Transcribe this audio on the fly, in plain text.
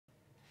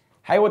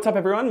Hey, what's up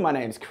everyone? My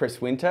name's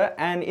Chris Winter,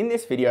 and in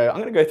this video I'm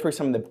going to go through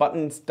some of the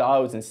buttons,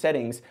 dials and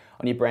settings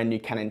on your brand new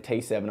Canon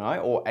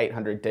T7i or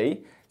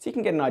 800D so you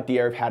can get an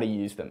idea of how to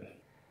use them.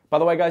 By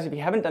the way guys, if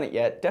you haven't done it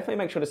yet, definitely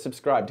make sure to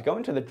subscribe to go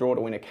into the draw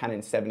to win a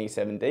Canon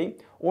 77D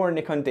or a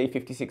Nikon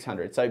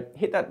D5600, so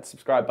hit that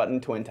subscribe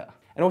button to enter.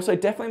 And also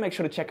definitely make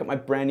sure to check out my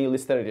brand new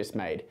list that I just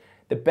made,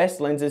 the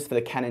best lenses for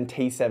the Canon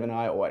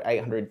T7i or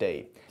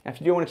 800D. Now if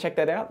you do want to check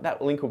that out,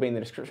 that link will be in the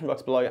description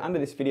box below under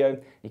this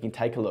video, you can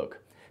take a look.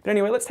 But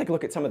anyway, let's take a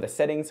look at some of the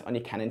settings on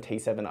your Canon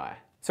T7i.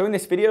 So in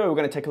this video, we're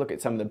going to take a look at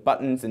some of the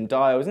buttons and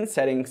dials and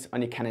settings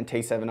on your Canon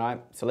T7i,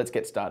 so let's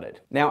get started.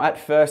 Now at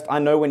first, I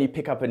know when you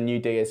pick up a new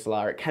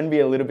DSLR, it can be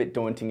a little bit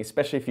daunting,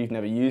 especially if you've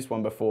never used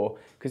one before,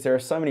 because there are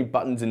so many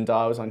buttons and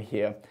dials on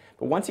here.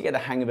 But once you get the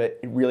hang of it,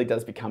 it really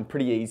does become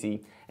pretty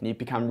easy and you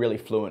become really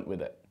fluent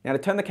with it. Now to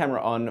turn the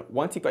camera on,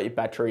 once you've got your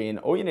battery in,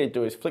 all you need to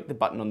do is flick the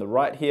button on the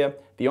right here,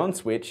 the on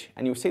switch,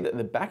 and you'll see that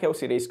the back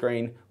LCD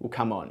screen will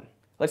come on.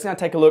 Let's now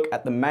take a look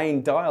at the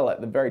main dial at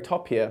the very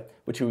top here,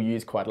 which you'll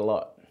use quite a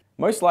lot.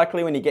 Most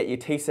likely when you get your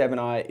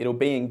T7i, it'll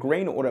be in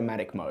green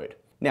automatic mode.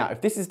 Now,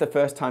 if this is the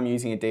first time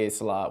using a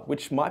DSLR,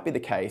 which might be the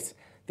case,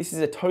 this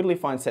is a totally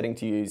fine setting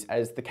to use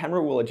as the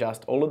camera will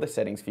adjust all of the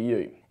settings for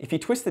you. If you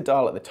twist the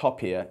dial at the top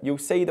here, you'll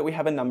see that we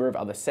have a number of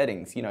other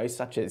settings,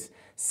 such as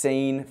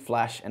scene,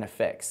 flash, and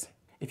effects.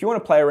 If you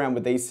want to play around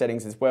with these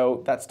settings as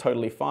well, that's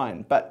totally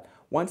fine. But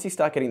once you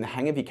start getting the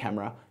hang of your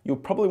camera, you'll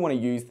probably want to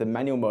use the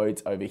manual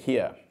modes over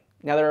here.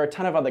 Now there are a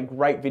ton of other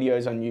great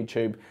videos on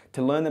YouTube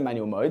to learn the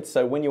manual modes,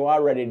 so when you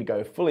are ready to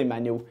go fully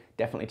manual,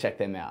 definitely check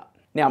them out.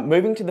 Now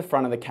moving to the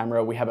front of the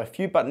camera, we have a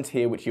few buttons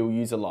here which you'll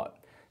use a lot.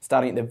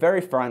 Starting at the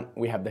very front,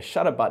 we have the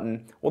shutter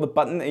button, or the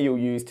button that you'll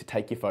use to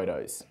take your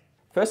photos.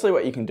 Firstly,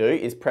 what you can do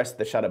is press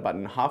the shutter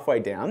button halfway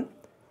down,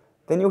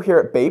 then you'll hear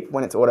it beep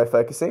when it's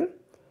autofocusing,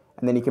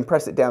 and then you can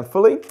press it down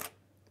fully,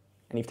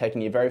 and you've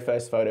taken your very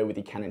first photo with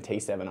your Canon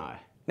T7i.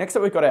 Next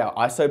up we've got our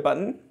ISO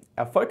button,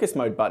 our focus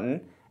mode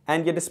button,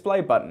 and your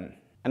display button.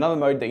 Another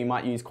mode that you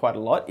might use quite a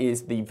lot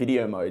is the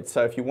video mode.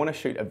 So if you want to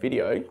shoot a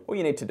video, all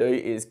you need to do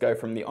is go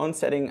from the on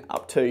setting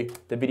up to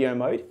the video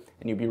mode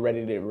and you'll be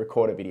ready to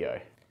record a video.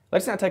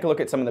 Let's now take a look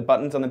at some of the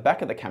buttons on the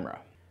back of the camera.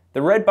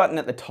 The red button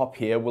at the top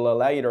here will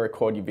allow you to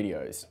record your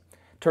videos.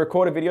 To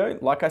record a video,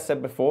 like I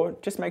said before,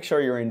 just make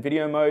sure you're in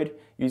video mode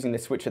using the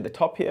switch at the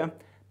top here,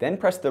 then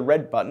press the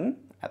red button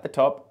at the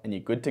top and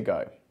you're good to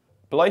go.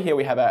 Below here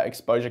we have our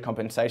exposure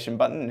compensation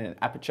button and an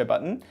aperture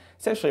button.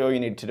 Essentially all you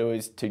need to do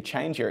is to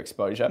change your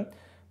exposure,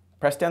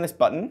 press down this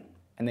button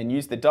and then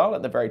use the dial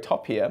at the very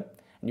top here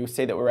and you'll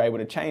see that we're able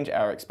to change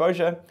our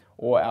exposure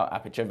or our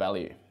aperture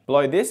value.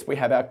 Below this we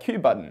have our Q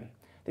button.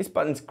 This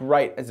button's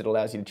great as it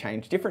allows you to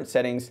change different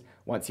settings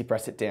once you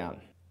press it down.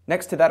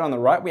 Next to that on the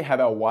right we have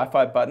our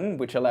Wi-Fi button,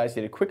 which allows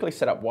you to quickly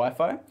set up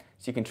Wi-Fi so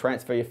you can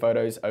transfer your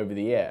photos over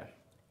the air.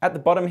 At the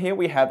bottom here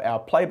we have our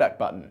playback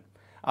button.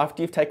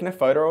 After you've taken a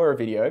photo or a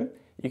video,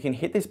 you can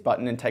hit this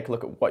button and take a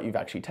look at what you've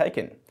actually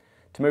taken.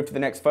 To move to the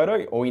next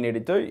photo, all you need to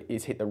do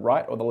is hit the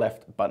right or the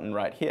left button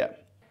right here.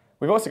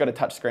 We've also got a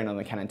touch screen on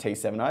the Canon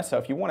T7i, so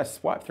if you want to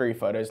swipe through your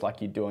photos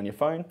like you do on your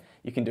phone,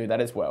 you can do that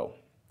as well.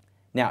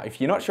 Now, if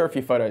you're not sure if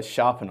your photo is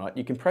sharp or not,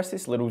 you can press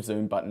this little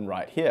zoom button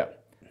right here.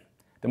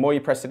 The more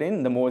you press it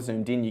in, the more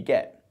zoomed in you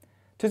get.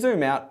 To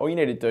zoom out, all you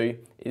need to do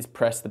is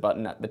press the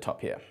button at the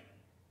top here.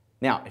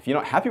 Now, if you're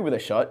not happy with a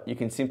shot, you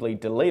can simply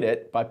delete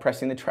it by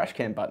pressing the trash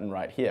can button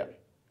right here.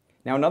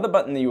 Now another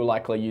button that you will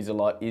likely use a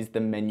lot is the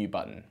menu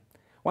button.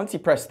 Once you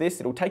press this,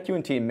 it'll take you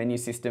into your menu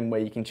system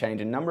where you can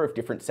change a number of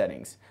different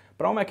settings,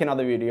 but I'll make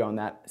another video on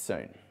that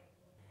soon.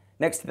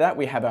 Next to that,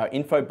 we have our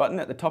info button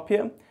at the top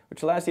here,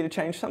 which allows you to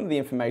change some of the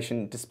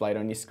information displayed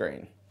on your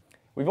screen.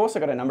 We've also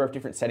got a number of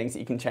different settings that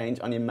you can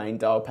change on your main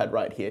dial pad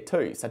right here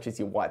too, such as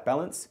your white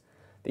balance,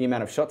 the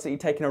amount of shots that you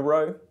take in a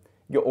row,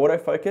 your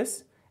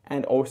autofocus,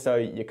 and also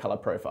your color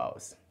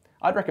profiles.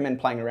 I'd recommend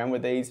playing around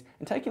with these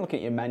and taking a look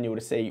at your manual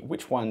to see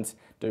which ones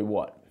do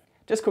what.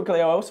 Just quickly,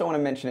 I also want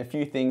to mention a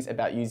few things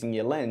about using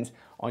your lens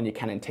on your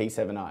Canon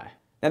T7i.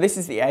 Now this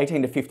is the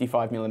 18 to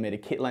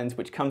 55mm kit lens,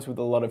 which comes with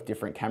a lot of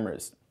different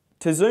cameras.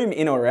 To zoom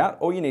in or out,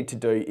 all you need to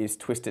do is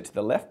twist it to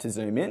the left to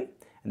zoom in,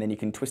 and then you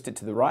can twist it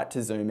to the right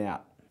to zoom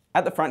out.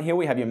 At the front here,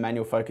 we have your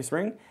manual focus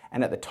ring,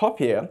 and at the top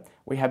here,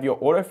 we have your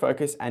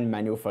autofocus and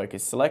manual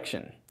focus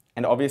selection.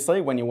 And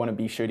obviously, when you want to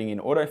be shooting in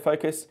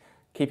autofocus,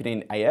 keep it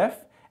in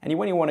AF, and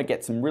when you want to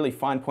get some really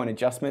fine point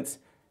adjustments,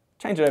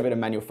 change it over to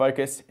manual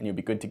focus and you'll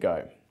be good to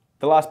go.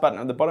 The last button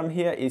at the bottom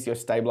here is your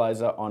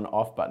stabilizer on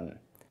off button.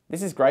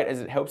 This is great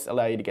as it helps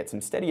allow you to get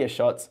some steadier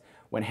shots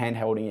when hand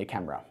holding your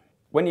camera.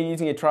 When you're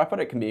using a tripod,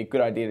 it can be a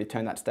good idea to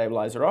turn that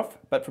stabilizer off,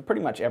 but for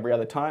pretty much every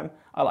other time,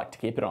 I like to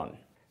keep it on.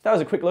 That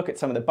was a quick look at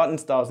some of the button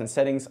styles and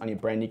settings on your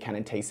brand new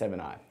Canon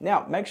T7i.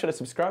 Now, make sure to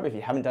subscribe if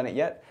you haven't done it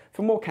yet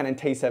for more Canon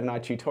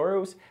T7i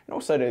tutorials, and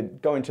also to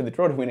go into the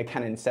draw to win a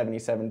Canon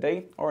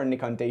 77D or a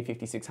Nikon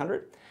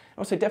D5600.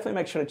 Also, definitely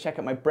make sure to check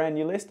out my brand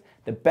new list,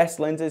 the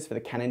best lenses for the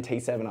Canon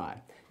T7i.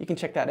 You can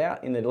check that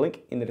out in the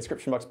link in the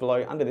description box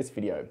below under this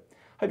video.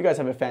 Hope you guys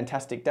have a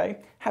fantastic day.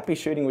 Happy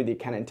shooting with your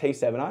Canon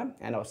T7i,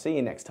 and I'll see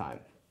you next time.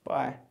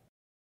 Bye.